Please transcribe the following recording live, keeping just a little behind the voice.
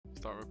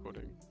start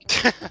recording.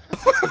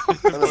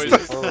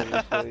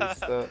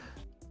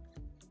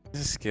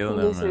 This is skill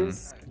now, man.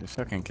 Just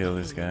fucking kill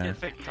this guy. Yeah,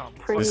 fake Tom.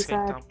 Pretty Fake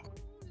sad. Tom.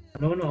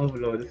 No, no,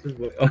 Overlord, this is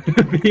what.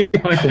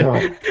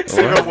 It's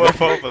even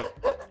worth over.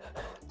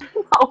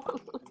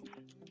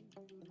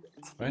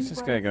 Why is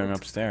this guy going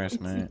upstairs,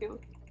 mate?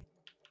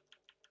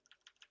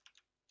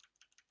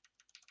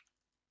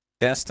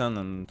 Gaston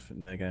and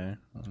the guy.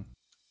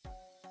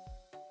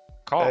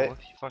 Call Hey. if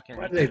you fucking.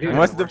 Why do they do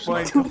What's that? the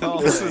point of all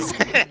This this? is-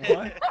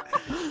 What?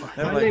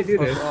 They're Why do they like, do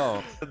fuck this?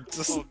 off.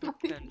 Just Oh,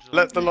 Angela.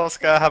 let the last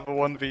guy have a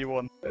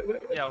 1v1.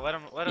 Yeah, let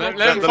him. Let Let him.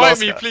 him the fight last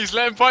me, guy. please.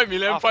 Let him fight me.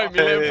 Let him fight me.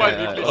 Let him fight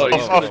me, please.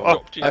 Oh,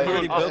 please. I've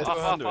already built to off,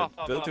 100.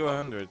 off, Built to off.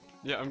 100.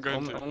 Yeah, I'm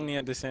going to. Only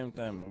at the same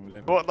time.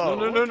 What No,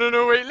 now?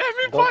 no, wait. Let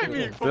me fight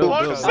me. For Build,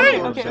 fuck's build,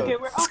 sake. build. Okay,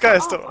 we're This guy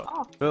is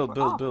still. Build.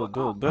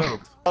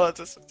 Oh,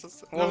 just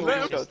No, one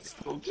let him- shot.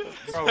 Bro,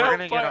 we're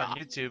gonna get on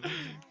YouTube.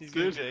 He's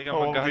gonna Dude. say,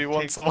 oh my god,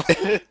 1v1 take-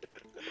 someone.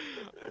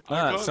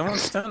 Ah, someone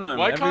stun him.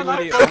 Why can't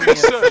I Everybody fucking only-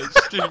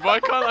 search? Dude, why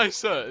can't I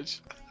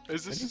search?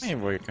 Is What do this you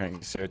mean we're going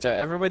to search?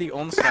 Everybody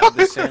onslaught at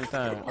the same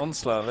time.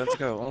 Onslaught, let's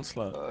go,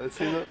 onslaught. Is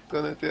he not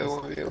gonna do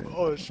 1v1?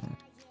 Oh, shit.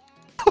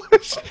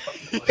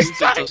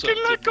 He's acting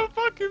like a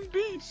fucking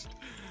beast.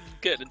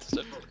 Get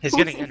intercepted. He's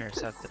getting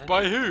intercepted.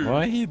 By who?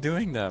 Why are you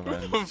doing that, Who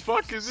man? the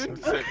fuck is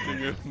intercepting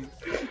him?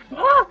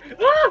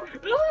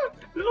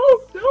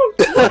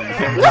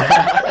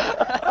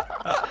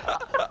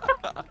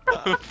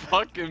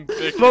 Fucking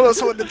big. No,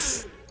 that's what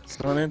it's.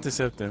 Someone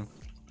intercept him.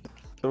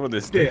 Someone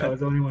is Shit, I dead. was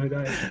the only one who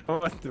died.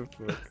 What the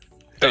fuck?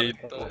 Hey,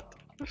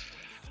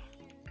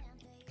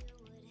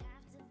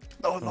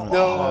 No, no,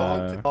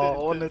 No. I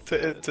wanted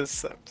to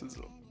intercept as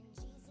well.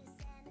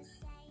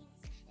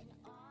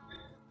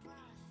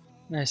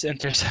 Nice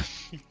intercept.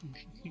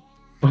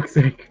 Fuck's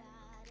sake.